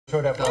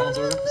Showed up. No.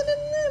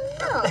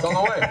 It's on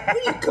the way. What are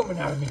you coming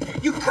at me?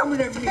 You coming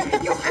at me?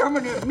 You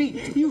coming at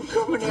me? You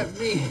coming at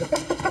me?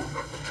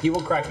 He will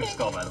crack your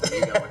skull, by the way.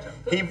 You gotta watch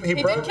out. He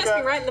He broke. did kiss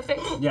me right in the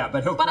face. Yeah,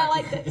 but he'll. But I crack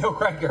liked it. He'll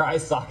crack your eye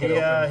socket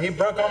open. He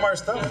broke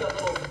Omar's stomach.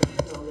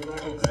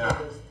 Yeah.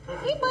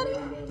 Hey, buddy.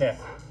 Yeah.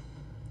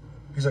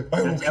 He's like,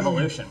 I will It's kill you.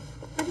 evolution.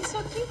 But he's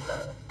so cute, though.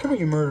 Come here,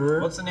 you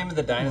murderer. What's the name of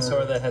the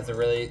dinosaur that has a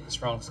really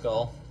strong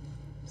skull?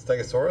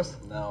 Stegosaurus?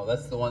 No,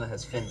 that's the one that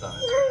has fins on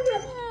it.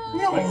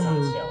 Spikes on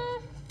its tail.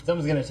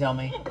 Someone's gonna tell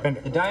me.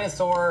 The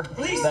dinosaur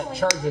that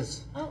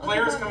charges.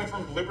 Players coming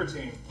from Blooper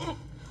Team.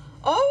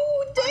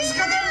 Oh, damn!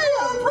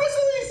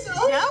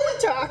 Now we're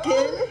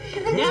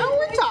talking. Now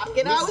we're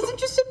talking. I was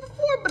interested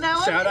before, but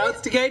now Shout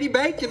outs to Katie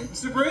Bacon.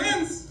 Super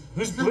Ins!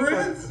 Who's Super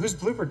blooper? Ins! Who's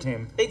blooper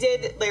team? They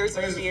did Layers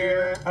of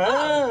Fear.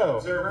 Oh,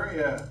 Observer,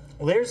 yeah.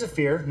 Layers of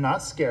Fear,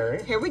 not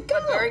scary. Here we go.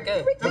 But very good.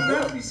 Here we Doesn't go.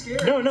 have to be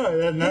scary.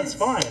 No, that's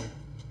fine.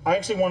 I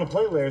actually want to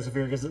play Layers of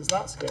Fear because it's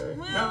not scary.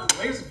 No,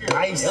 Layers of Fear.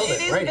 Nice. Nailed It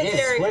it, is right a bit in.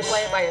 scary to Squish.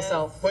 play it by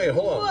yourself. Wait,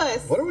 hold on.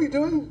 Wuss. What are we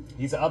doing?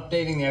 He's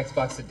updating the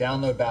Xbox to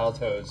download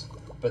Battletoads,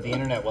 but the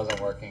internet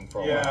wasn't working for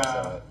a while. Yeah.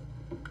 So.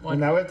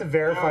 And now we have to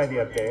verify the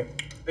Now it's update. working.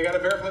 They gotta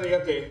verify the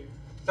update.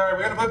 Sorry,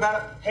 we're gonna play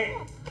battle. Hey,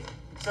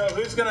 so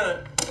who's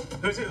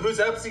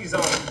upsies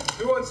on?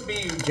 Who wants to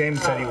be?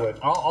 James said he would.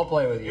 I'll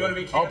play with you. You wanna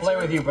be I'll play Cancer?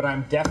 with you, but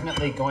I'm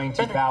definitely going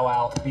to bow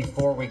out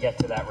before we get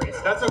to that race.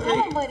 That's okay. Come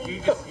on, buddy.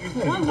 You just you.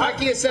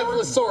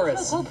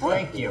 Pachycephalosaurus.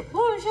 Thank you.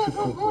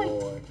 Good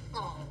boy.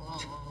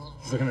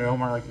 He's looking at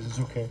Omar like, this is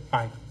okay.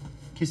 Hi.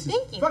 Kisses.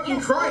 Thank you. Fucking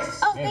Yes. Christ!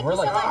 Oh, Man, thank we're you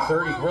like so much.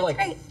 30. We're like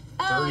Great.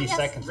 30 Yes.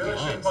 seconds Really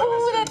behind. shouldn't play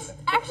Oh, this. that's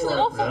actually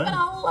awful, Really? but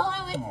I'll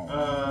allow it.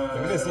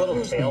 Look at this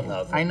little tail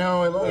nub. I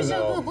know, I love You're it.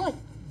 so good boy.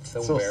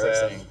 So So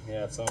embarrassing. sad.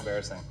 Yeah, it's so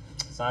embarrassing.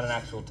 It's not an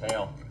actual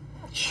tail,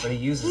 but he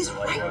uses He's it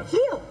like right one.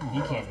 here.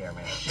 He can't hear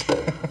me.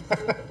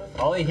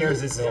 All he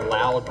hears is a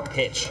loud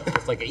pitch.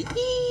 It's like a.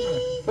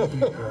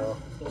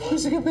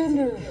 He's like a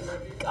bender.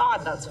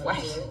 God, that's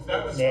wet.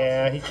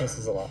 Yeah, he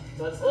kisses a lot.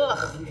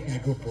 Ugh. He's a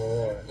good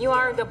boy. You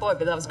are a good boy,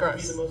 but that was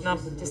gross. No,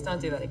 just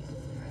don't do that again.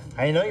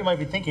 I know you might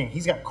be thinking,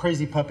 he's got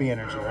crazy puppy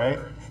energy, right?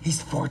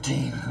 He's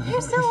 14.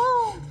 You're so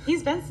old.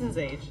 He's Benson's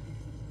age.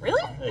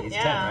 Really? He's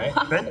Yeah.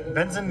 10, right?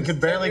 Benson could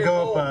barely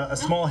go up a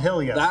small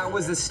hill yesterday. That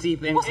was a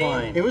steep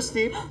incline. It was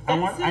steep.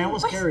 I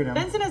almost carried him.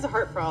 Benson has a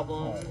heart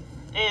problem,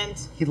 and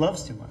He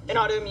loves too much. an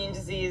autoimmune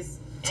disease,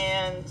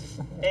 and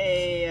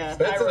a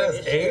Benson thyroid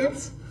has issue.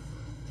 AIDS?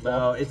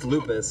 No, it's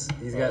lupus.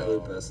 He's got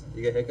lupus.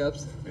 You get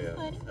hiccups?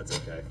 Yeah. That's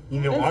okay.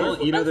 You know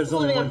water? You know there's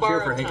only one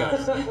cure for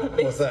hiccups.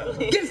 What's that?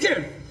 Get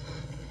scared!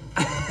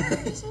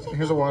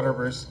 Here's a water,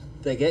 Bruce.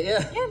 Did I get you?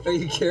 Are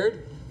you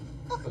cured?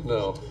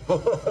 No.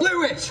 Blue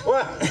Witch!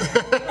 What?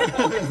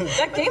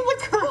 That game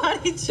looked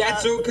Karate chop.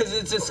 That's true, because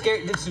it's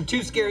the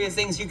two scariest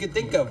things you could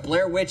think of: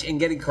 Blair Witch and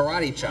getting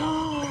karate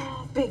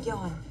chopped. big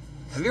yawn.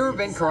 Have you ever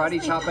been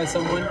karate chopped by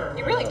someone?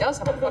 He really does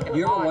have a fucking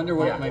You ever odd- wonder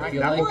what yeah, it might right.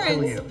 feel That will like? kill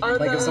Lawrence, you. are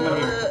Like if someone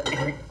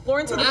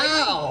Lawrence, are the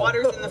vitamin Ow!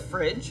 waters in the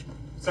fridge?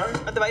 Sorry,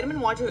 Are the vitamin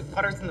waters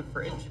in the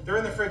fridge? they're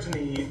in the fridge in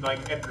the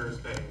like Edgar's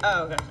bay.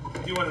 Oh, okay.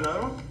 Do you want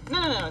another one?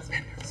 No.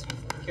 It's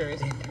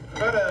curious.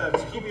 How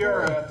to keep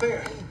your thing?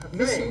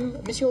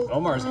 Miss you.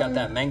 Omar's got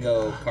that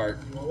mango cart.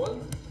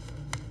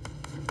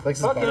 Likes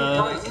his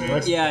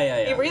butt.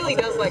 Yeah. He really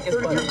does like his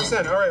butt.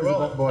 32%. All right,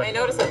 well, Boy. I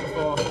noticed that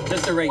before.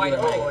 Just a regular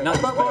White mango. boy. Not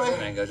the spicy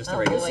mango, just a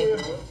regular.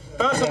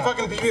 found some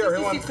fucking PBR.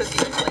 Who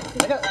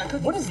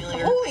wants? What is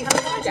Holy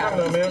I don't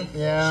know, man.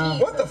 Yeah.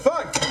 What the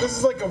fuck? This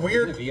is like a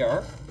weird.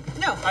 VR?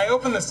 No. I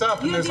opened this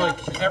up and there's like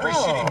every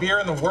shitty beer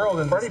in the world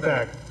in Party this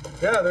thing. pack.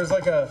 Yeah, there's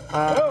like a.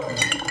 Oh, okay.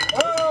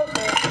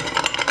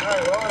 All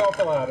right, well, it all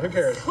fell out. Who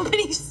cares? So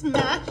many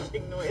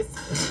smashing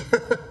noises.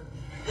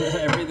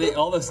 Everything,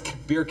 all those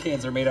beer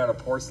cans are made out of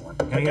porcelain.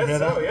 I guess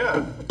so, yeah.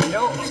 You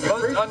know, the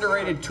most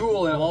underrated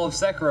tool in all of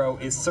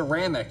Sekiro is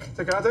ceramic.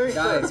 Tecate?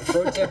 Guys,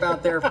 pro tip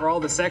out there for all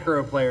the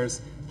Sekiro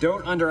players: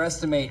 don't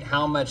underestimate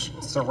how much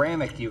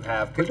ceramic you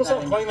have. Put People that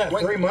stopped in- playing that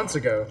Wait, 3 months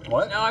ago.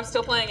 What? No, I'm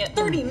still playing it.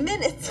 30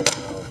 minutes.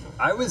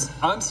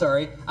 I'm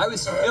sorry. I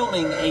was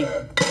filming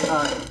a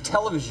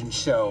television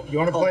show. You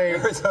wanna called play-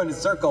 Arizona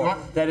Circle? You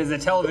want- That is a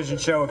television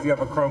show. If you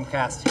have a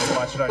Chromecast, you can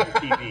watch it on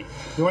your TV.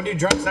 You want to do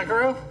Drunk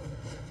Sekiro?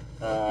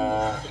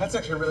 That's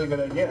actually a really good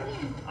idea.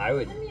 I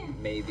would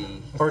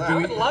maybe. Or do, I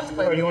would love to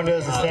play or do you want to do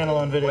it as a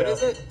standalone video? What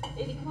is it?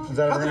 Is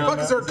that How the around fuck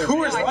is there that?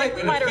 Coors I Light think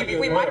we in might a have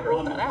PBR?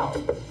 rolled that out.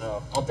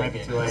 Oh, I'll take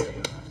it. Too late.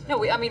 No,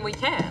 we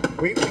can.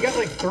 We got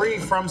like 3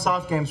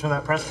 FromSoft games from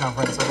that press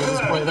conference, so we'll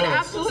just play We can those.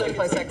 absolutely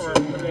play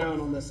Sekiro. Down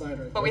on this side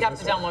right But we'd have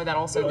to download that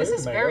also. This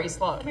is very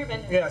slow.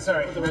 Yeah,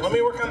 sorry. Let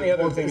me work on the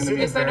other thing in the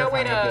Is there no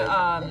way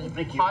to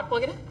Thank you. pod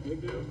plug it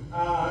in?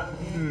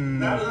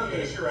 That's not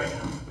the issue right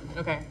now.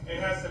 Okay. It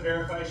has to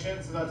verify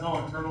shit, so that's all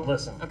internal.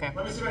 Listen. Okay.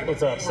 Let me see if I can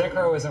What's get up?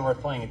 Sekiro isn't worth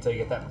playing until you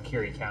get that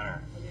Makiri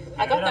counter.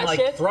 I got And I'm that like,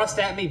 shit. thrust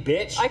at me,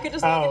 bitch. I could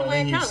just log Oh, into my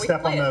and then you account. We can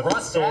step play on it. the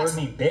Thrust at sword.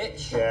 me,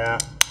 bitch. Yeah.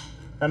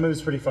 That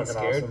move's pretty fucking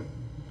scared? awesome.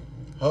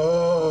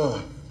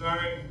 Oh,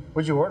 Sorry.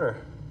 What'd you order?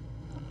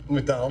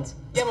 McDonald's.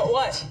 Yeah, but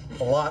what?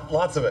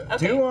 Lots of it.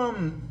 Okay.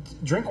 Do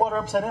drink water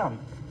upside down.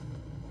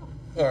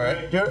 All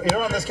right. Do it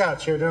on this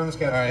couch. Here, do it on this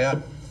couch. All right, yeah.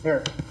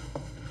 Here.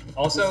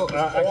 Also,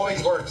 Always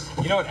actually, works.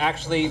 you know what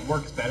actually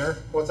works better?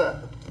 What's that?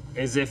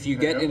 Is if you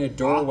There get you in go. a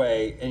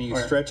doorway and you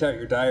Alright. stretch out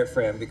your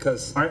diaphragm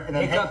because All right, and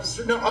then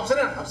hiccups. No, upside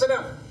down, upside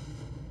down.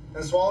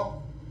 And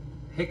swallow.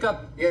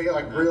 Hiccup. Yeah,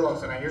 like real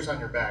upside down. Yours on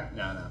your back.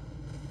 No.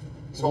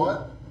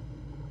 Swallow it.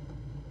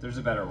 There's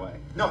a better way.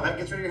 No, that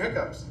gets rid of your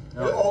hiccups.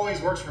 No. It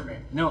always works for me.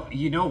 No,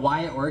 you know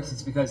why it works?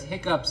 It's because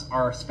hiccups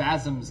are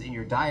spasms in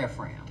your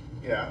diaphragm.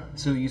 Yeah.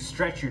 So you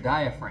stretch your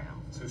diaphragm.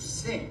 So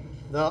sing.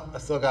 No, I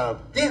still got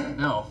him. Damn it.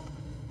 No.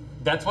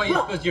 That's why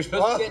you're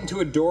supposed to get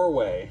into a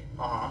doorway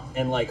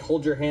and like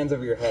hold your hands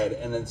over your head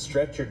and then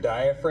stretch your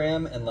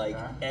diaphragm and like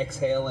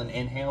exhale and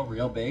inhale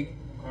real big.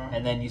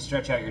 And then you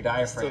stretch out your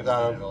diaphragm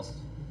got 'em. genitals.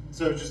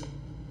 So just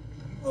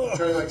try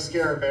to like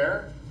scare a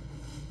bear.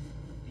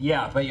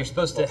 Yeah, but you're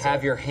supposed to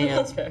have your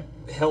hands Okay.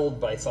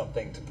 held by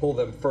something to pull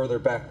them further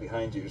back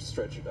behind you to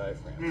stretch your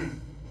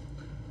diaphragm.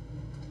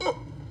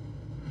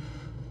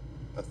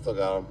 I still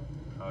got him.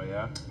 Oh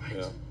yeah?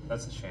 Yeah.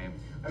 That's a shame.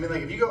 I mean,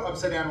 like if you go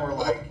upside down where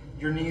like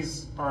your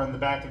knees are in the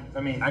back of,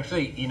 I mean,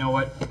 Actually, you know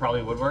what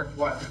probably would work?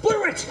 what?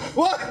 Blue Witch!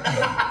 What?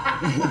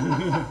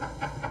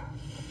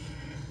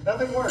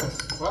 Nothing works.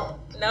 Well,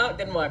 No, it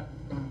didn't work.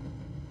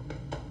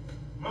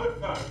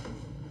 Motherfucker.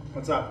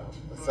 what's up?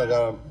 I still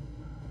got him.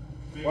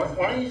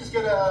 Why don't you just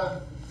get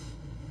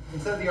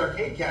instead of the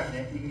arcade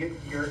cabinet, you can get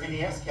your NES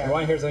You want cabinet.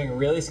 to hear something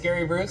really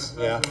scary, Bruce?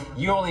 Yeah.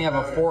 You only have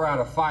a 4 out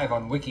of 5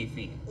 on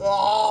WikiFeed.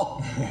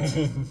 Oh! What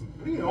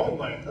do you mean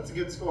only? That's a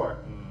good score.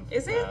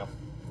 Is it?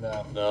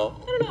 No. No.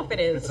 I don't know if it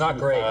is. It's not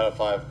great. 5 out of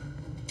 5.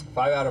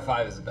 5 out of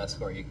 5 is the best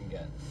score you can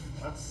get.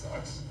 That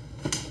sucks.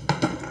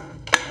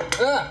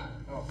 Ah!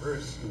 Oh,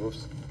 Bruce.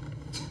 Oops.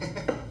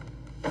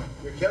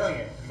 You're killing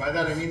it. And by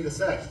that I mean the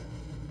sex.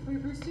 What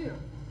did Bruce do?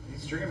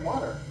 He's drinking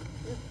water.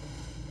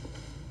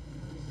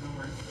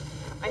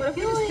 What if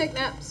we feel just like- take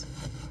naps?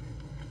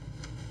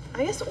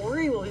 I guess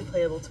Ori will be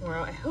playable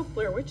tomorrow. I hope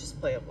Blair Witch is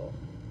playable.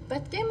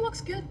 That game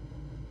looks good.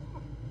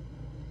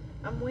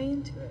 I'm way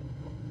into it.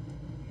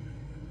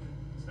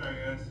 Sorry,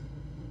 guys.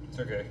 It's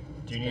okay.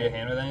 Do you need a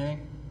hand with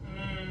anything?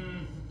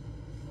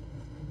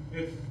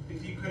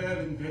 If you could have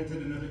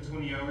invented another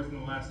 20 hours in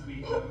the last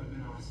week, that would have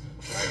been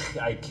awesome.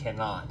 I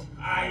cannot.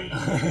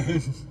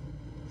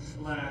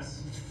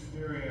 Alas,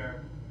 here we are.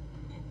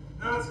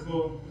 No, it's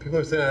cool. People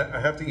are saying I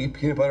have to eat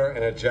peanut butter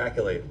and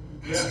ejaculate.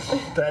 Yeah.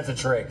 That's a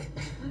trick.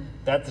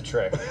 That's a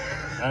trick.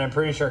 And I'm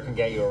pretty sure it can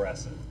get you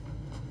arrested.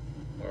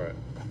 All right.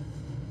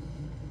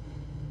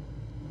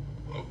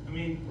 I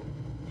mean,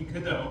 you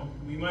could though.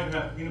 We might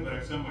have peanut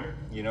butter somewhere.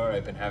 You know what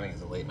I've been having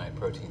as a late night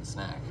protein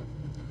snack?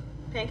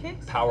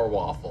 Pancakes? Power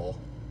waffle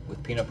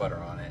with peanut butter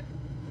on it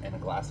and a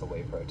glass of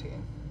whey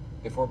protein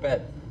before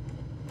bed.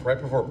 Right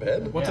before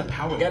bed? What's Yeah. a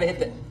power You gotta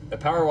hit the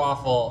power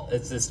waffle.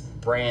 It's this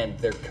brand.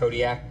 They're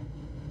Kodiak,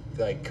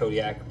 like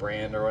Kodiak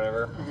brand or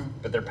whatever.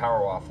 But they're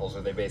power waffles,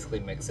 where they basically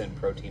mix in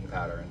protein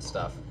powder and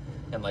stuff,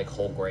 and like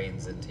whole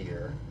grains into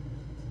your.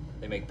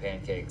 They make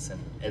pancakes and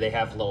they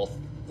have little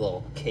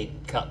cake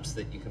cups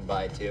that you can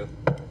buy too.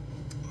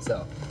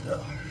 So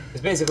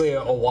it's basically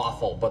a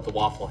waffle, but the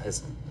waffle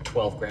has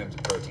 12 grams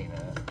of protein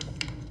in it.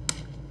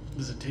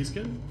 Does it taste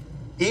good?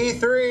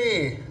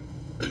 E3.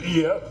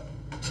 Yep.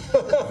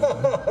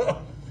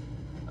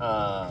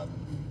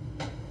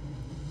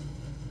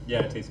 Yeah,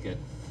 it tastes good.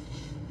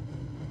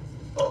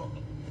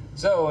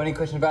 So, any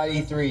questions about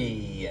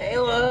E3?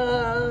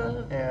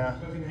 Halo. Yeah.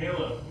 Fucking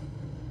Halo.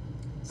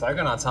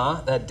 Psychonauts,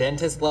 huh? That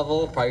dentist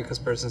level, probably because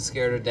person's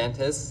scared of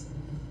dentists.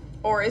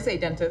 Or is a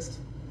dentist.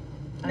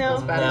 No, feels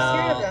you're bad.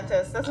 scared of No.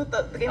 dentists. That's what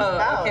the game's Oh,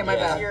 about. okay, my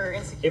It's bad. your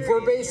insecurity. If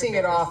we're basing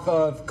it off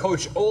of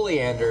Coach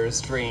Oleander's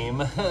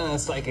stream,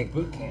 Psychic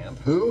Boot Camp,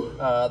 Who?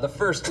 the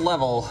first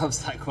level of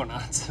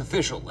Psychonauts,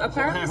 official level.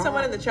 Apparently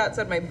someone in the chat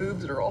said my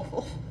boobs are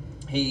awful.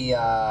 He,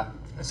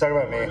 Let's talk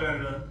about I me.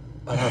 don't know.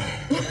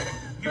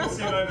 People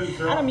say my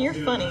boobs are Adam, awful, you're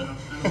too. funny.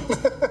 I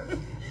don't know.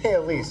 Hey,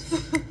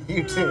 Elise.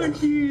 You too.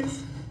 Jeez.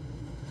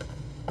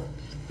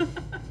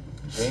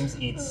 James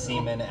eats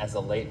semen as a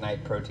late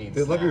night protein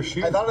They love your snack.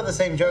 shoes. I thought of the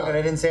same joke and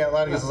I didn't say it out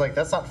loud because I was like,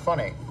 that's not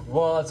funny.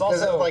 Well, it's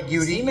Is it also like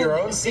you'd eat your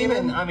own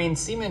semen? I mean,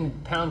 semen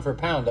pound for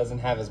pound doesn't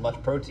have as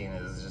much protein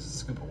as just a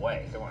scoop of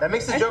whey. Don't worry. That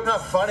makes the joke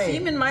not funny.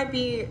 Semen might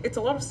be, it's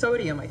a lot of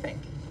sodium, I think.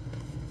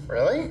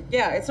 Really?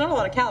 Yeah, it's not a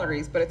lot of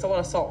calories, but it's a lot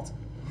of salt.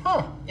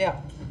 Huh. Yeah.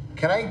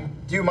 Can I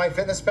do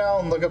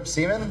MyFitnessPal and look up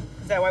semen?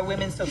 Is that why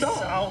women's so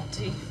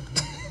salty?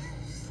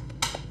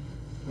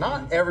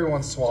 Not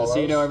everyone swallows. Just so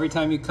you know, every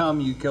time you come,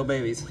 you kill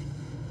babies.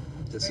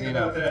 Just so Think you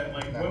know. about that.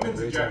 Like, No, women's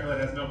great ejaculate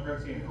has no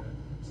protein in it.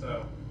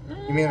 So,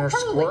 You mean her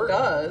Probably squirt?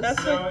 does.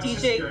 That's No, what it's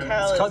just DJ urine.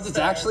 Khaled Because it's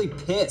said. actually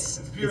piss.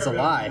 it's pure It's a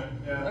lie. urine,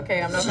 yeah.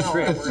 Okay, I'm not It's gonna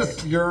It's elaborate.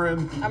 just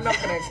urine. I'm not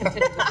gonna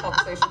continue this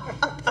conversation.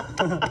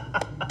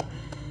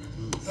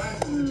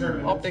 Science is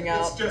determined. Opting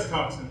out. It's just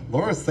toxin.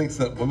 Lawrence thinks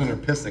that women are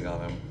pissing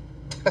on him.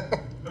 I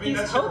mean, He's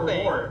that's your hoping.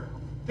 reward.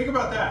 Think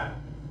about that.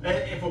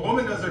 If a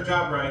woman does her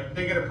job right,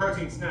 they get a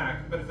protein snack.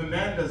 But if a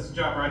man does his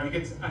job right, he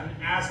gets an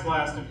ass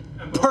blast of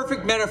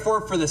Perfect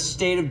metaphor for the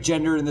state of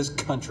gender in this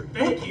country.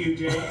 Thank you,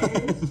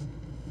 James.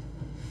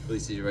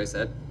 Please see what I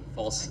said.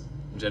 False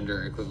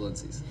gender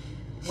equivalencies.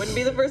 Wouldn't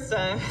be the first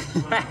time.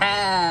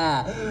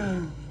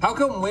 How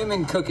come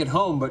women cook at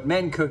home but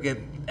men cook at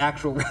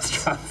actual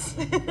restaurants?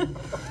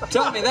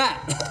 Tell me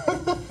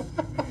that.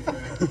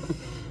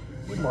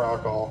 Need more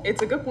alcohol.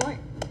 It's a good point.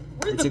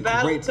 Where's It's the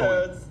a great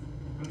Battletoads?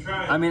 I'm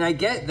trying. I mean, I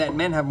get that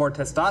men have more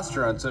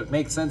testosterone, so it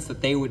makes sense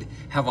that they would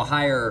have a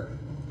higher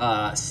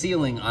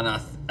ceiling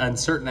on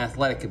certain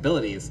athletic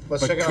abilities.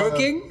 Let's but check it on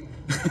cooking,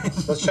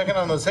 Let's check in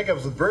on those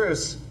hiccups with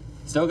Bruce.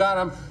 still got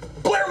them.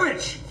 Blair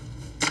Witch.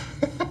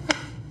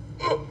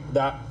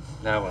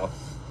 Well.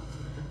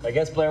 I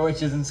guess Blair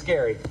Witch isn't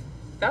scary.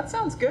 That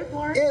sounds good,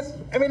 Lawrence.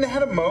 I mean, it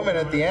had a moment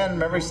at the end.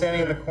 Remember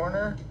standing in the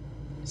corner?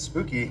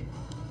 Spooky.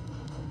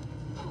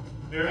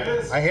 There it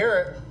is. I hear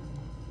it.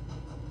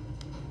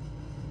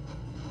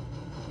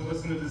 I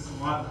listened to this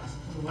a lot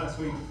last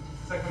week.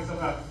 Psych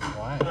myself out.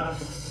 Why?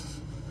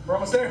 We're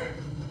almost there.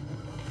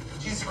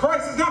 Jesus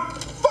Christ, it's not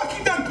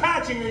fucking done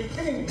patching. Are you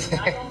kidding me?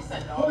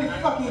 Holy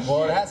fucking shit.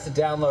 Well, it has to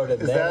download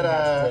it. Is then that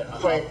it has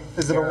to, wait?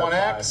 Is it a verify.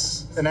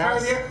 1X? An Fire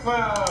X? the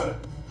X-Cloud.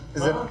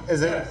 Is it?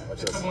 Is it? Yes,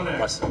 Watch it's this. a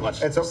 1X.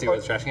 Watch. It's a- See what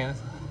the trash can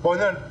is. Well,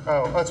 then,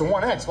 oh, that's a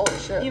 1X. Holy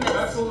shit. You missed.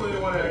 Absolutely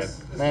 1X.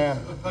 This Man.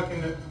 is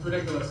fucking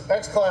ridiculous.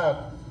 X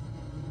Cloud.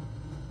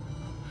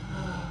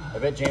 I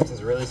bet James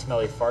has really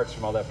smelly farts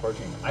from all that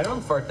protein. I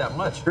don't fart that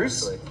much.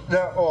 Bruce? Actually.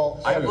 No,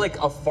 well, I have like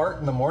a fart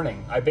in the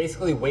morning. I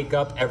basically wake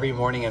up every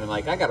morning and I'm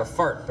like, I got a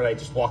fart, but I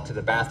just walk to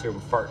the bathroom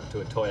and fart into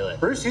a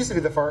toilet. Bruce used to be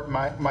the fart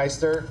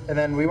meister, and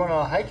then we went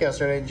on a hike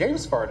yesterday, and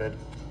James farted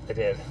I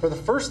did. for the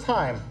first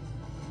time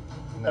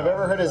No, I've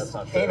ever heard his that's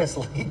not true. anus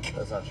leak.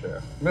 That's not true.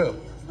 No.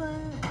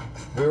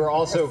 We were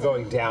also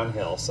going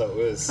downhill, so it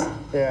was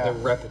Yeah. the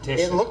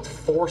repetition. It looked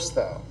forced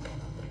though,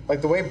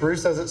 like the way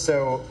Bruce does it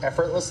so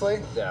effortlessly.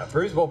 Yeah,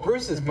 Bruce. Well,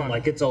 Bruce is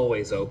like it's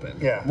always open.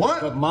 Yeah.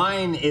 What? But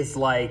mine is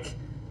like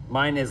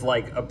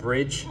a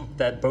bridge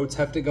that boats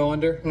have to go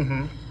under.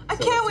 Mm-hmm. I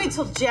can't wait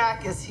till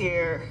Jack is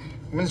here.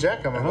 When's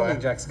Jack coming I don't by?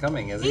 think Jack's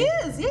coming, is He he?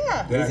 is,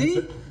 yeah. Is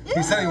he?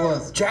 He said he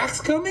was.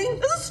 Jack's coming?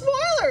 It's a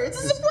spoiler.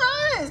 It's a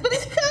surprise, but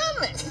he's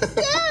coming.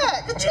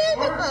 Jack,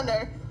 achievement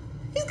hunter.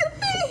 He's gonna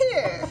be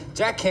here.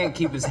 Jack can't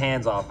keep his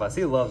hands off us.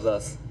 He loves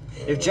us.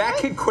 If Jack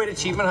could quit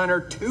Achievement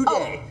Hunter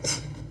today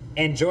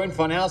and join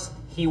Funhouse,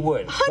 he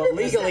would. But 100%.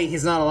 legally,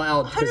 he's not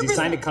allowed because he 100%.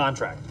 signed a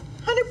contract.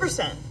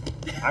 100%.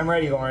 I'm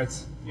ready,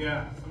 Lawrence.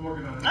 Yeah, I'm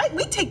working on it.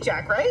 We take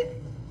Jack, right?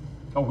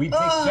 Oh, we'd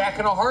take Jack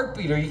in a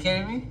heartbeat. Are you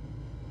kidding me?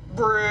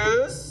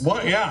 Bruce.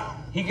 What? Yeah.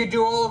 He could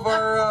do all of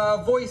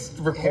our voice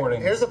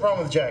recordings. Here's the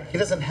problem with Jack. He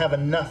doesn't have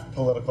enough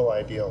political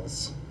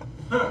ideals.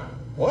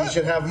 What? He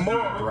should have It's more.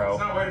 not, Bro. It's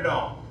not right at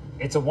all.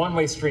 It's a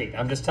one-way street.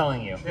 I'm just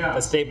telling you. Yeah.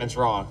 The statement's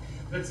wrong.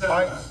 It's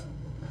I it's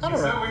don't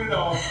not know. right at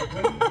all.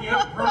 When you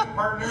have a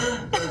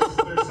permanent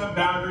partner, there's some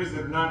boundaries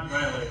that are not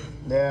violated.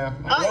 Yeah.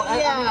 Well, I mean,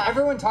 yeah.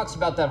 everyone talks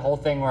about that whole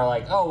thing where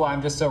like, oh, well,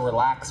 I'm just so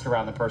relaxed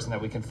around the person that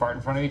we can fart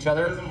in front of each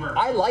other. Doesn't work.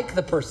 I like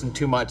the person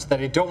too much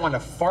that I don't want to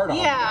fart on.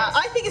 Yeah, them.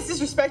 I think it's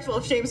disrespectful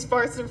if James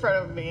farts in front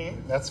of me.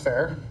 That's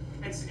fair.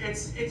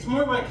 It's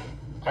more like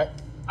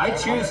I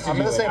choose to I'm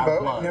do in the it same out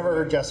boat. loud. Never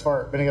heard Jess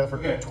fart. Been together for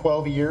Okay.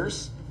 12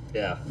 years.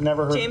 Yeah.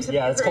 Never heard. James, have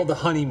Yeah, you it's heard, called the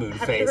honeymoon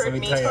have phase. you Let heard me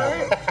me tell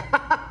you.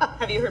 fart?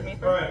 Have you heard me all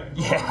fart? right.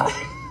 Yeah.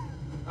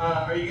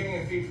 Are you getting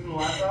a feed from the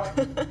laptop?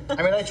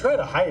 I mean, I try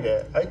to hide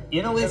it.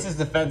 In Elise's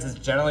defense, it's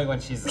generally when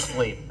she's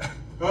asleep.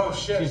 Oh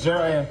shit. She's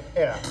generally.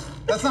 Yeah.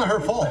 That's not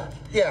her fault.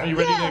 Yeah. Are you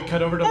ready Yeah, to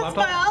cut over to that's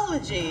laptop?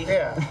 biology.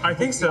 Yeah. I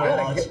think so.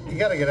 You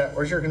gotta get out.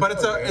 Where's your But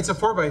controller? it's a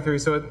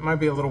 4x3, so it might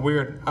be a little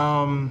weird. You're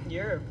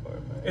a poor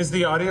boy. Is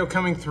the audio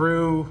coming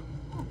through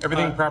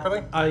everything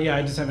properly? Yeah,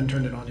 I just haven't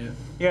turned it on yet.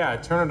 Yeah,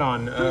 turn it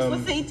on. Bruce,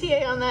 what's the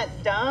ETA on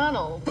that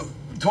Donald?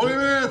 20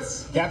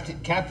 minutes.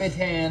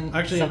 Capitan.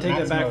 Actually, I take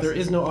that back. There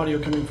is no audio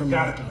coming from the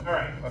Got it. laptop. All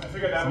right. I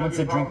figured that Someone would be a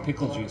said drink problem.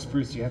 pickle juice.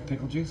 Bruce, do you have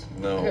pickle juice?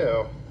 No.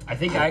 Ew. I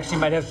think I actually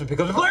might have some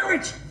pickle juice. Blair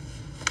Witch!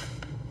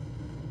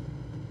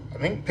 I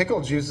think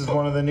pickle juice is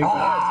one of the new.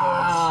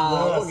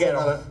 We'll get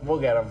him. We'll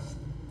get him.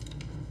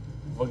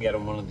 We'll get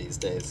him one of these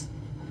days.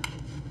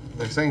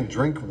 They're saying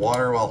drink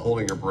water while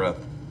holding your breath.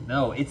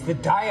 No, it's the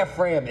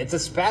diaphragm. It's a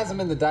spasm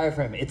in the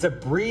diaphragm. It's a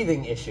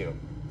breathing issue.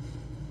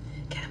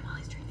 Get him while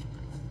he's drinking.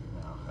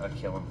 No, I'll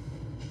kill him.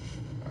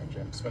 All right,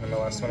 Jim. Spending my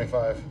last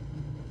 25.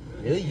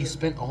 Really? You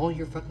spent all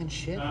your fucking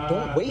shit?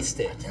 Don't waste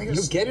it. think You'll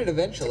it's- get it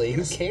eventually.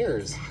 Who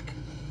cares?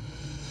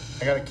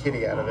 I got a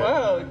kitty out of it.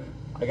 Whoa,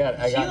 I got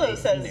Chilo a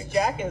says Phoenix.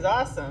 Jack is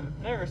awesome.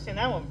 Never seen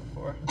that one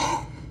before.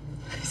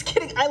 Just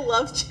kidding. I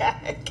love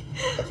Jack.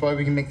 That's why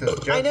we can make those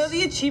jokes. I know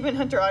the Achievement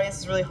Hunter audience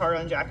is really hard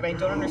on Jack, and I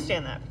don't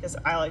understand that because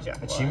I like Jack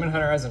a lot. Achievement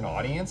Hunter has an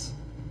audience?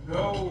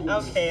 No.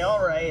 Okay,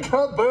 all right.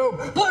 Oh,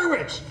 boom! Blair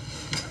Witch!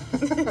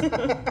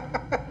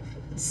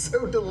 It's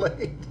so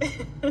delayed.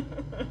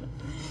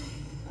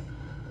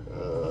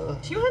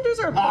 Achievement Hunters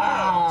are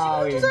buds.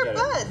 Oh, you Achievement Hunters didn't are get it.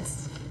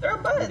 buds. They're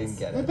buds. I didn't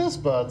get My it.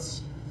 best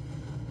buds.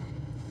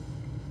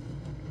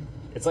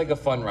 It's like a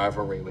fun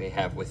rivalry we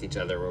have with each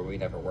other where we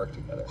never work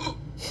together.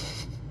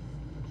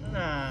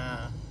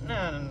 Nah.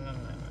 No.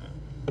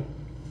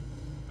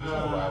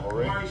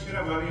 rivalry. Omar, you should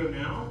have audio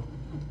now.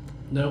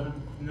 Nope.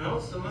 No,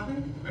 still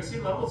nothing? I see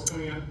levels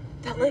coming out.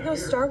 That Lego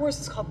Star Wars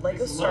is called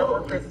Lego Star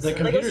Wars. The Lego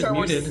computer's Star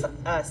Wars muted.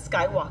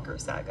 Skywalker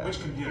Saga. Which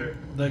computer?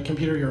 The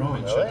computer you're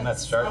on. Really?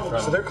 That's start Oh,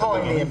 from. So they're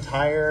calling the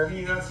entire Can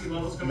you not see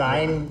levels coming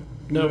 9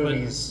 No,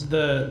 movies. but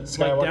the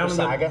Skywalker like down in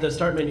Saga? the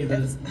start menu, the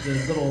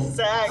little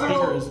Saga.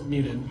 speaker is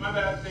muted. My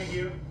bad, thank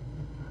you.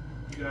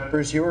 You got it.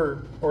 Bruce, you were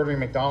ordering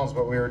McDonald's,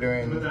 but we were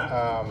doing. Look at that.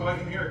 Oh, I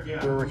can hear it,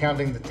 yeah. We were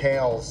recounting the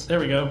tales There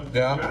we go.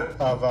 Yeah. Got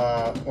it?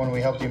 of when we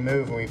helped you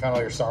move and we found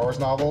all your Star Wars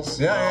novels.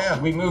 Yeah.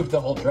 We moved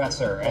the whole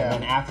dresser, and Yeah.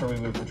 then after we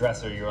moved the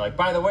dresser, you were like,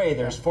 by the way,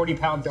 there's 40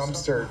 pounds of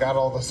Dumpster got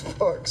all those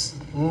books.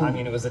 I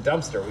mean, it was a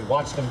dumpster. We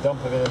watched him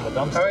dump it in the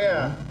dumpster. Oh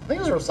yeah, I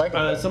think it was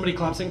recycled. Somebody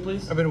collapsing,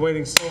 please. I've been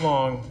waiting so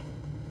long.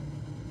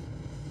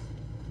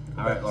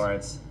 All right,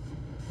 Lawrence.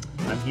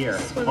 I'm here.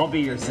 I'll be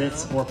your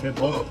zits or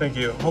pitbull. Thank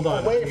you. Hold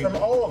on. Away from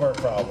all of our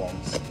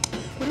problems.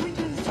 What do we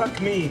do?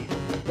 Fuck me.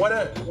 What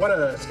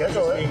a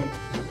Schedule it.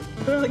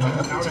 We're like,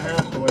 Hour and a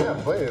half away. Yeah,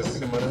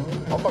 please. I want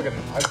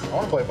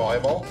to play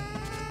volleyball.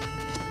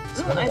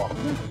 Spinball.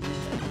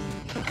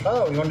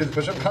 Oh, you want to do the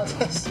push-up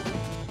contest?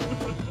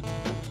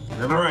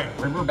 Remember, All right.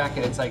 Remember back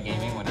at Inside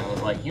Gaming when I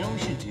was like, you know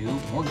what we should do?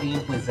 More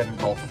gameplays that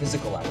involve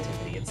physical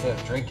activity instead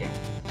of drinking.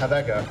 How'd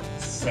that go?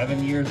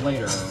 7 years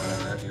later or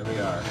whatever, here we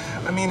are.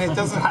 I mean, it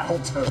doesn't.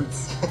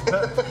 Battletoads.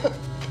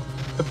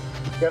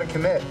 You gotta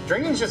commit.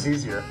 Drinking's just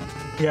easier.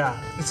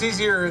 Yeah, it's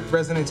easier. It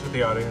resonates with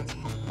the audience.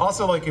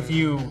 Also, like if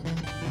you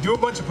do a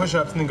bunch of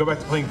push-ups and then go back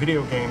to playing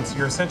video games,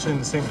 you're essentially in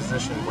the same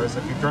position. Whereas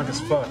if you're drunk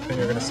as fuck, then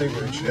you're gonna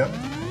savor each shit. Yep.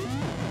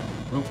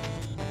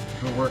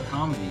 We're a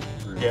comedy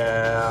group.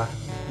 Yeah.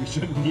 We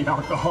shouldn't need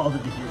alcohol to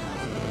be here.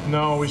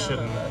 No, we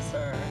shouldn't.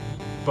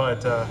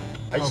 But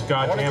I just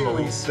God want to damn, do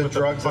Elise, the with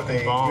drugs that fucking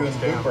they bombs,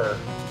 do in damn. Looper.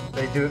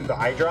 They do the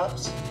eye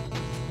drops.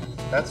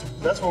 That's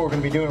what we're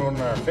gonna be doing when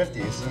we're in our 50s.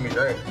 It's gonna be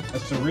great. A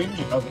syringe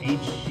of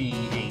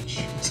HGH.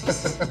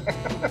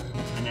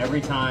 And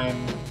every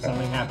time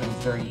something happens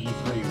during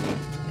E3,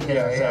 we hit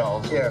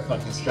ourselves with a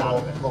fucking shot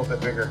of a it. little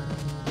bit bigger.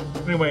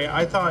 Anyway,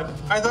 I thought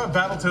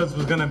Battletoads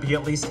was gonna be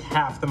at least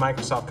half the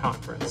Microsoft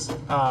conference.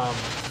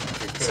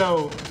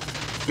 So,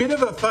 bit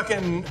of a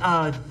fucking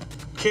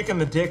kick in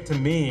the dick to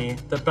me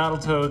that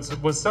Battletoads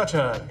was such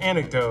a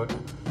anecdote,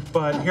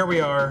 but here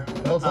we are.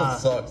 That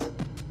sucks.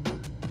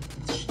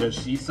 Does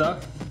she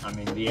suck? I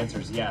mean, the answer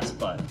is yes,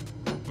 but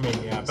I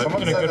mean, yeah, but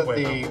Someone in a said good that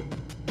way.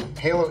 the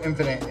Halo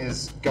Infinite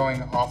is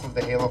going off of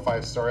the Halo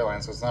 5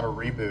 storyline, so it's not a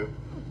reboot.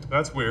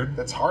 That's weird.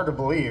 That's hard to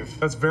believe,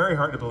 That's very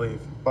hard to believe.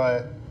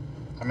 but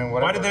I mean,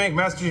 whatever. Why did they make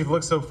Master Chief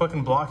look so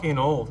fucking blocky and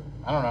old?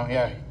 I don't know.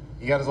 Yeah,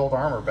 he got his old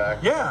armor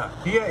back. Yeah,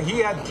 he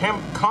had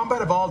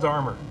combat evolved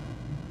armor.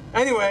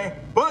 Anyway,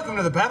 welcome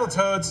to the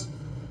Battletoads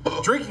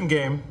drinking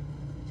game.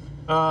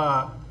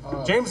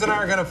 James and I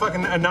are gonna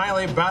fucking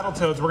annihilate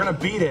Battletoads. We're gonna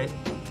beat it.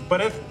 But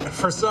if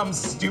for some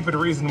stupid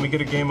reason we get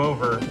a game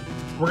over,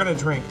 we're gonna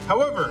drink.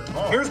 However,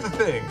 here's the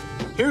thing.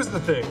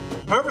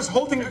 Whoever's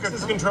holding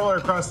X's controller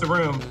across the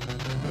room,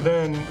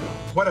 then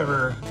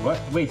whatever. what?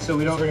 Wait, so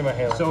we don't. Talking about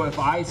Halo. So if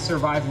I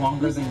survive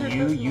longer than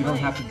you don't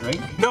have to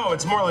drink? No,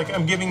 it's more like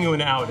I'm giving you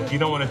an out. If you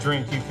don't want to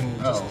drink, you can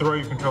just Oh. throw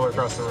your controller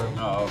across the room.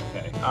 Oh,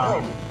 okay.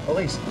 At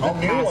least I'll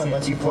the new pass one it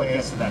lets you before it play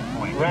gets to that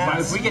point.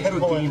 Rats, If we get to a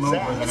Pitbull, game and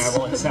over, then I Zax.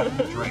 will accept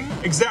the drink.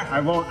 Exactly.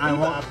 I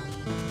won't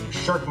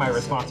shirk my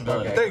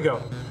responsibility. There you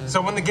go.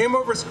 So when the game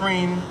over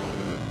screen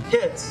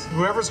hits,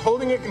 whoever's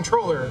holding a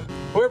controller,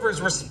 whoever is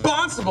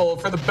responsible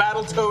for the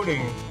battle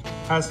toading,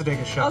 has to take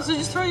a shot. Also,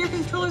 just throw your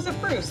controllers at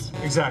Bruce.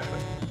 Exactly.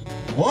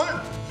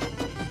 What?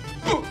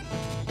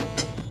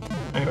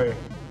 Anyway,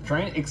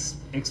 Try and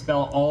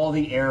expel all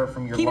the air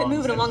from your Keep it lungs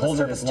moving and along the hold it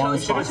surface as long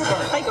toes. as Watch possible.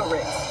 out for Psycho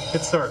Rigs.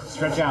 hit start.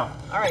 Stretch out.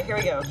 All right, here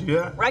we go.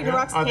 Yeah.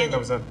 Ragnarok's I think cannon. that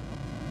was it.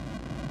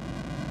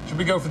 Should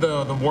we go for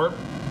the warp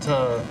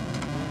to?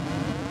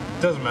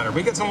 Doesn't matter.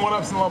 We get some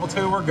one-ups in level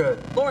 2. We're good.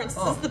 Lawrence,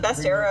 this is the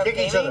best era of Kick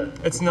each other. gaming.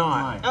 It's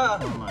not.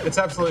 It's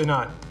absolutely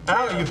not.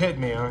 Oh, you hit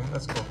me. All right,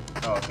 that's cool.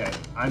 Oh, okay.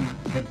 I'm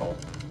Pitbull.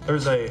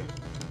 There's a.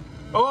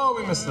 Oh,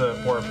 we missed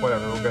the warp.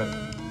 Whatever. We're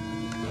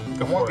good.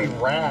 Go I want for to be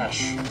it.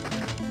 rash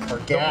or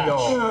Don't gash.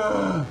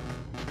 go.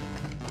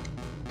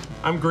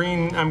 I'm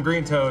green. I'm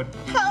green toad.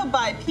 How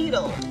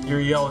bipedal? You're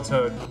yellow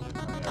toad.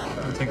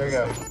 Take There you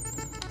go.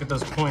 Get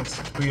those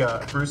points. We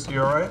got Bruce.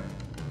 You all right?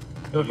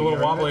 You look a little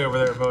wobbly over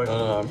there, boy.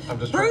 I'm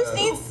just Bruce trying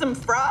to, needs some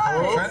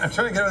fries. I'm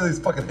trying to get rid of these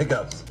fucking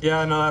hiccups.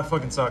 Yeah, no, that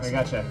fucking sucks. I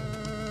gotcha.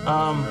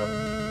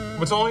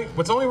 What's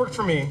only worked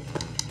for me?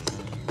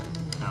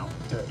 Ow.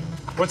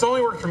 What's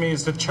only worked for me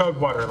is to chug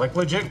water, like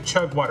legit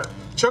chug water.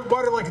 Chug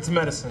water like it's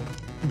medicine.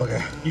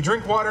 Okay. You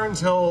drink water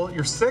until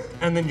you're sick,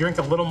 and then you drink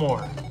a little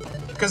more.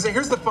 Because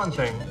here's the fun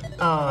thing: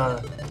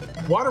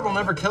 water will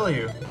never kill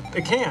you.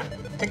 It can't.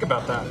 Think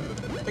about that.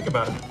 Think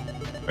about it.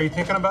 Are you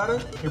thinking about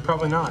it? You're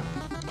probably not.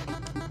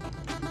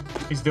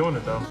 He's doing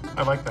it though.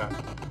 I like that.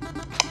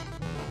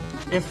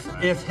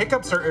 If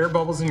hiccups are air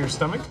bubbles in your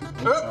stomach,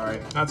 sorry.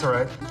 that's all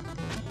right.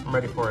 I'm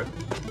ready for it.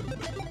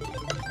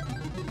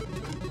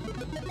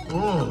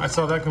 I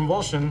saw that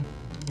convulsion.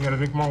 You gotta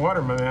drink more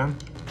water, my man.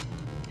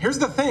 Here's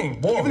the thing.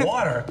 More even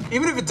water?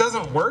 Even if it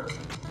doesn't work,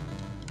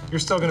 you're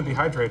still gonna be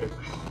hydrated.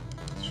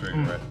 sure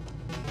you're right.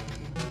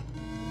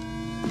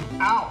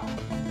 Ow!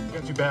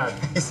 Got you bad.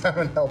 He's not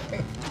even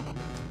helping.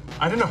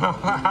 I didn't know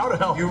how to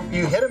help. You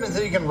hit him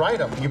until you can ride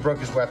him. You broke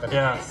his weapon.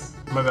 Yeah,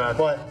 my bad.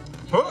 But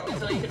Huh?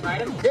 Until you can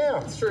ride him? yeah,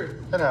 It's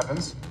true. that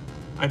happens.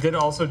 I did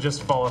also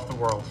just fall off the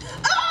world.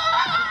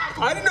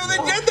 I didn't know they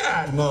did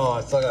that! No,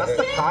 I still got That's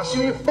the hit.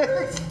 costume you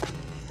picked.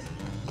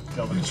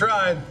 You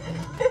tried.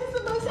 It's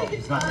the most I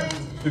could find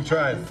Who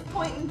tried? at this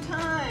point in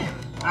time.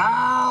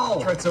 Ow!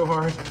 Tried so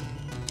hard.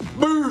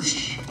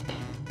 Boosh!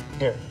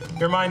 Here.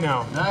 You're mine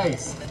now.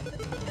 Nice.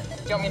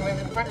 Do you want me to move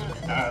in front?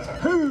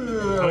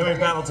 Anyway,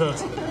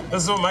 Battletoads.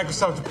 This is what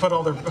Microsoft put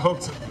all their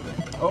hopes.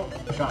 Oh,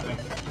 shot me.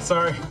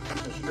 Sorry.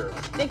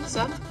 Thank you,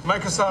 son.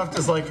 Microsoft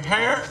is like,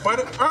 hair. What?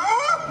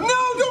 No,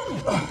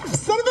 don't!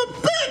 Son of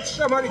a bitch!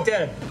 I'm already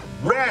dead.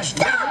 Rash.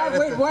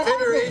 Wait, what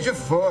Tender happened? age of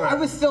 4. I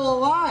was still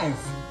alive.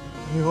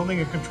 Are you holding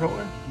a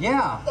controller?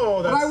 Yeah.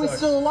 Oh, that But I was sucks.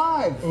 still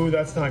alive. Ooh,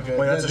 that's not good.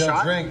 Wait, that's a Don't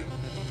shot? drink.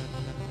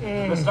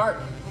 Let's start.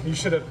 You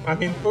should have. I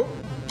mean, oh,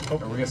 Are we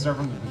gonna start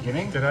from the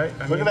beginning? did I?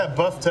 Look at that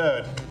buff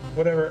toad.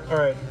 Whatever. All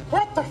right.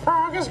 What the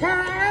fuck is going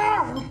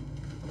on?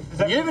 Is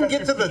that You didn't even get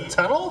to Professor the P?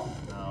 tunnel?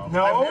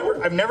 No.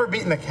 I've never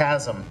beaten the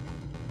chasm.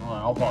 Hold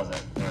on, I'll pause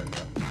it. There we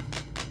go.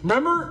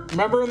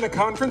 Remember in the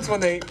conference when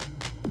they.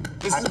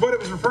 This is what it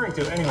was referring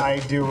to. Anyway. I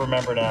do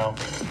remember now.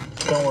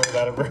 Don't worry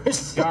about it,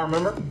 Bruce. Y'all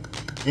remember?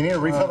 You need to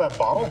refill that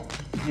bottle?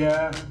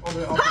 Yeah. I'll do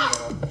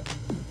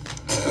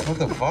What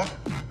the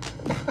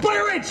fuck?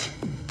 Blair Witch!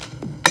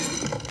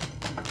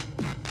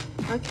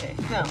 Okay,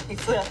 no, he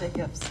still got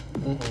hiccups.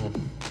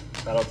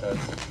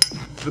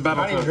 Battletoads. The I'm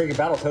not even Battletoads. drinking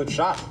Battletoad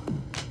shot.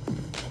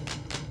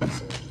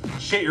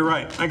 Shit, you're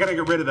right. I gotta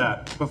get rid of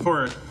that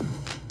before.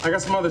 I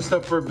got some other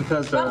stuff for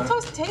Bethesda.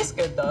 Battletoads tastes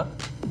good, though.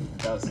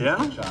 That was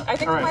Yeah? a shot. I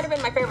think All it right. might have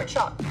been my favorite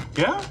shot.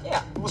 Yeah?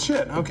 Yeah. Well,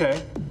 shit.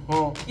 Okay.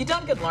 Well, You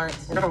done good,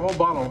 Lawrence. I got a whole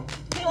bottle.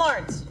 Hey,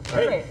 Lawrence.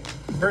 Hey. Great.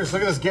 Bruce,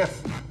 look at this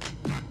GIF.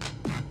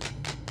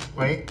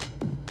 Wait.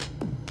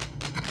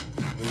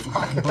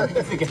 What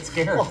if it gets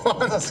scared?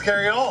 That's not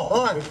scary at all.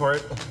 Hold Wait on. for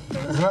it.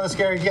 There's another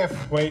scary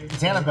GIF. Wait.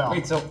 It's Annabelle.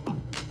 Wait, so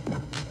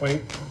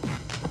Wait.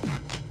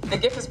 The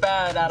GIF is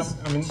bad, Adam.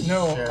 I mean,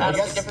 no. Shit. Adam,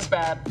 guess- the GIF is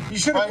bad. You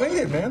should have Right.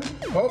 waited, man.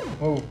 Oh,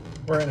 whoa.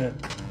 We're in it.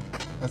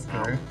 That's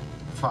scary.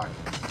 Fuck.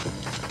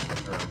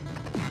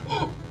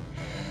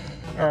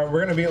 All right,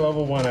 we're gonna be at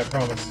level 1, I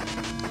promise.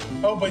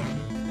 Oh, but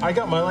I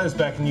got my lives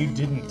back and you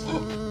didn't.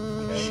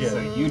 Shit. so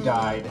you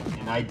died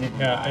and I didn't.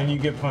 Yeah, die, and you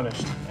get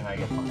punished. and I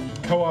get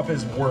punished. Co-op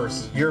is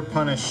worse. You're a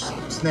punished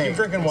snake. Keep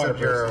drinking water, except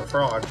you're a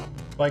frog.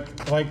 Like,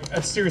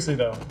 seriously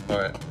though. All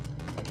right.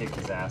 I kicked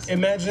his ass.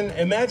 Imagine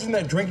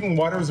that drinking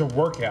water is a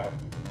workout.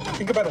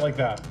 Think about it like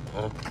that.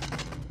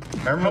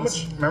 Remember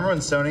when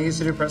Sony used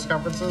to do press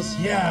conferences?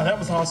 Yeah, that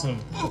was awesome.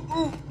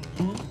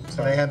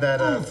 So they had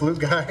that flute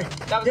guy.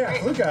 That was Yeah,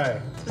 great. Flute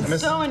Guy. It's been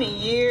so many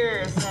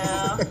years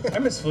now. I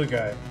miss Flute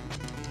Guy.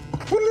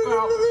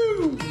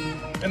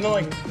 And then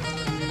like,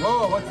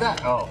 Oh, what's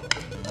that? Oh.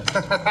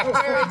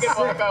 Very good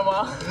work,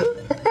 Omar.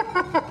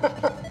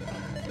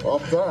 Well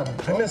done.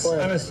 I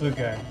miss Flute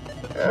Guy.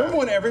 Remember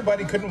when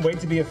everybody couldn't wait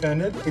to be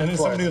offended? And then Good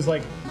somebody point. was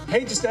like,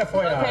 hey, just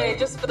FYI. Okay,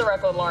 just for the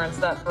record, Lawrence,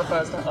 that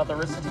refers to other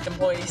Rooster Teeth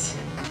employees.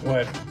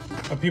 What?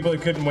 Of people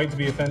that couldn't wait to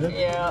be offended?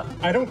 Yeah.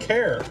 I don't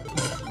care.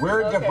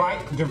 We're a Okay.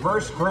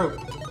 diverse group.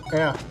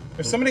 Yeah.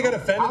 If somebody got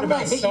offended How did I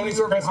about hit you? Sony's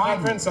You were press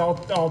behind me. conference,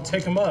 I'll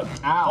take them up.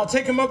 Ow. I'll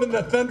take them up in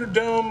the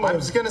Thunderdome. I'm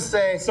of- just gonna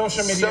say,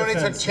 Social media Sony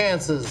offense. took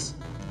chances.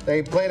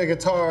 They played a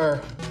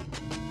guitar.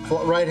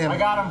 Right him. I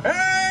got him.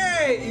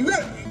 Hey, you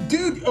got,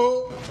 dude.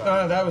 Oh,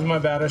 that was my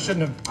bad. I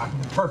shouldn't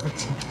have.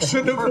 Perfect.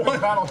 Shouldn't have Perfect won-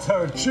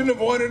 Battletoad. Shouldn't have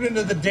wandered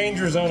into the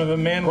danger zone of a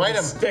man with Right a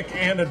him. stick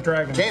and a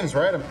dragon. James,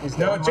 right him. He's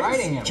No, I'm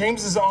riding him.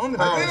 James is on.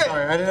 Oh,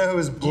 sorry. I didn't know who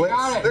was Blitz.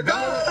 got it. They're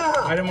gone.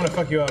 I didn't want to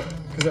fuck you up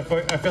because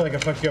I feel like I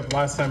fucked you up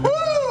last time.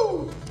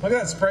 Woo! Look at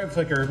that sprite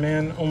flicker,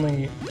 man.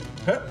 Only.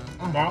 Huh?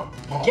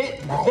 Get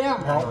them.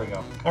 There we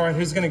go. All right,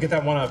 who's gonna get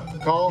that one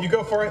up? Call- You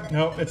go for it.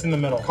 No, it's in the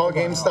middle. Call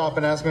GameStop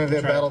and ask them if they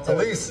have Try it. Battletoads.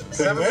 Elise,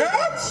 7 minutes.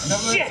 Ah,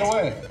 7 shit! minutes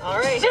away. All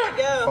right, here we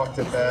go. Fucked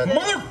it bad.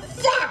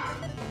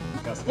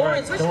 Motherfuck!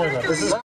 Lawrence, which don't worry character about were This you is